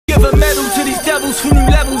give a medal to these devils who knew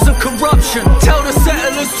levels of corruption. Tell the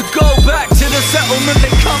settlers to go back to the settlement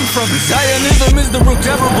they come from. Zionism is the real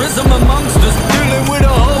terrorism amongst us, dealing with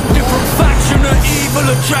a whole different faction of evil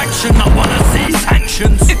attraction. I wanna see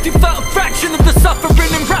sanctions. If you felt a fraction of the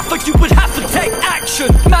suffering in Rafah, you would have to take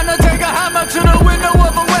action. Man, I take a hammer to the window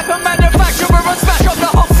of a weapon manufacturer and smash up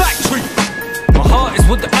the whole factory. My heart is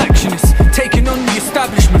with the Actionists, taking on the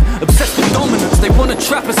establishment, obsessed with dominance. They wanna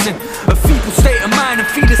trap us in a feeble state of mind and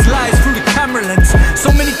feed us lies through the camera lens.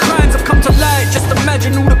 So many crimes have come to light, just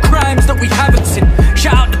imagine all the crimes that we haven't seen.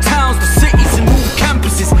 Shout out the towns, the cities and all the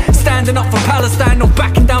campuses, standing up for Palestine, not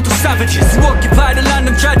backing down to savages who occupy the land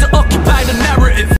and try to